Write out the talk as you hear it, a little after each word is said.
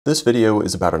This video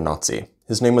is about a Nazi.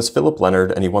 His name was Philipp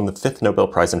Lenard, and he won the 5th Nobel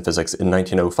Prize in Physics in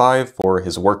 1905 for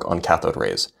his work on cathode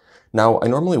rays. Now, I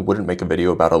normally wouldn't make a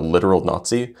video about a literal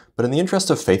Nazi, but in the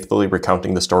interest of faithfully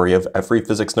recounting the story of every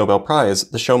physics Nobel Prize,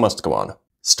 the show must go on.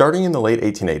 Starting in the late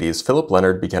 1880s, Philipp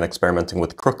Lenard began experimenting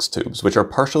with Crookes tubes, which are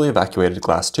partially evacuated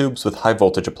glass tubes with high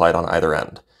voltage applied on either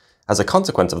end. As a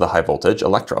consequence of the high voltage,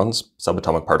 electrons,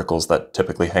 subatomic particles that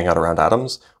typically hang out around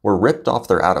atoms, were ripped off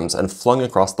their atoms and flung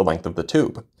across the length of the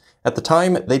tube. At the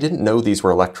time, they didn't know these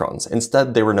were electrons.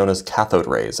 Instead, they were known as cathode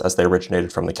rays, as they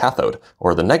originated from the cathode,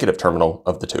 or the negative terminal,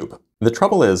 of the tube. The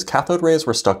trouble is, cathode rays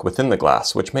were stuck within the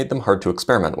glass, which made them hard to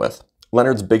experiment with.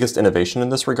 Lenard's biggest innovation in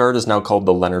this regard is now called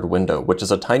the Leonard Window, which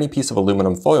is a tiny piece of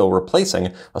aluminum foil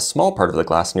replacing a small part of the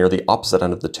glass near the opposite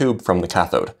end of the tube from the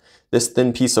cathode. This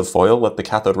thin piece of foil let the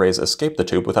cathode rays escape the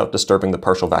tube without disturbing the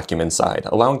partial vacuum inside,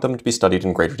 allowing them to be studied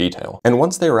in greater detail. And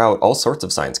once they were out, all sorts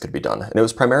of science could be done, and it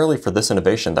was primarily for this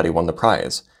innovation that he won the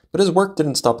prize. But his work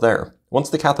didn't stop there. Once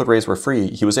the cathode rays were free,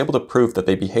 he was able to prove that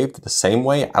they behaved the same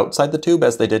way outside the tube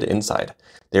as they did inside.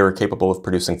 They were capable of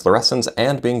producing fluorescence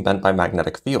and being bent by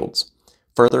magnetic fields.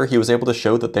 Further, he was able to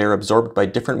show that they are absorbed by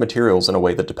different materials in a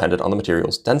way that depended on the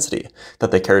material's density, that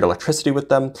they carried electricity with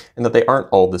them, and that they aren't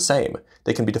all the same.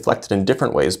 They can be deflected in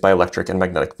different ways by electric and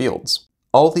magnetic fields.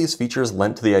 All these features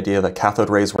lent to the idea that cathode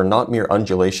rays were not mere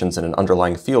undulations in an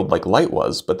underlying field like light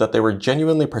was, but that they were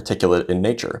genuinely particulate in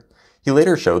nature. He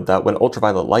later showed that when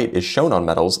ultraviolet light is shown on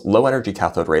metals, low-energy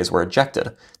cathode rays were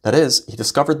ejected. That is, he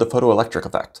discovered the photoelectric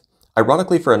effect.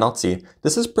 Ironically for a Nazi,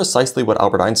 this is precisely what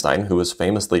Albert Einstein, who was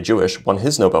famously Jewish, won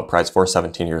his Nobel Prize for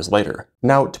 17 years later.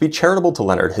 Now, to be charitable to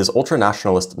Lenard, his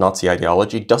ultra-nationalist Nazi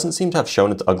ideology doesn't seem to have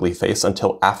shown its ugly face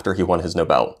until after he won his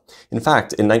Nobel. In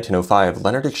fact, in 1905,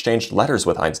 Lenard exchanged letters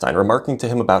with Einstein, remarking to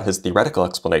him about his theoretical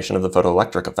explanation of the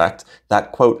photoelectric effect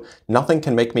that, quote, "Nothing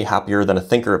can make me happier than a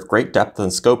thinker of great depth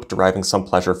and scope deriving some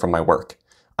pleasure from my work."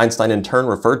 Einstein in turn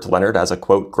referred to Lenard as a,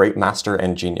 quote, "great master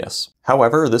and genius."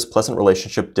 However, this pleasant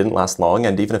relationship didn't last long,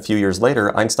 and even a few years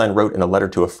later, Einstein wrote in a letter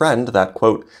to a friend that,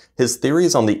 quote, "His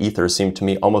theories on the ether seem to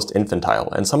me almost infantile,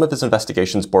 and some of his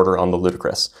investigations border on the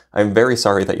ludicrous. I am very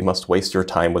sorry that you must waste your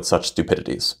time with such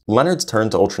stupidities." Lenard's turn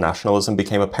to ultranationalism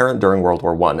became apparent during World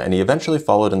War I, and he eventually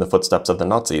followed in the footsteps of the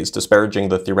Nazis, disparaging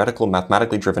the theoretical,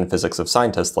 mathematically driven physics of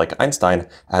scientists like Einstein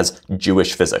as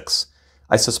Jewish physics.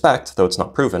 I suspect, though it's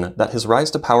not proven, that his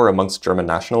rise to power amongst German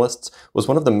nationalists was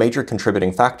one of the major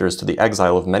contributing factors to the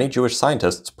exile of many Jewish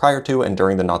scientists prior to and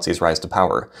during the Nazis' rise to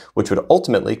power, which would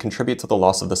ultimately contribute to the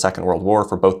loss of the Second World War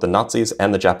for both the Nazis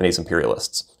and the Japanese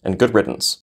imperialists. And good riddance.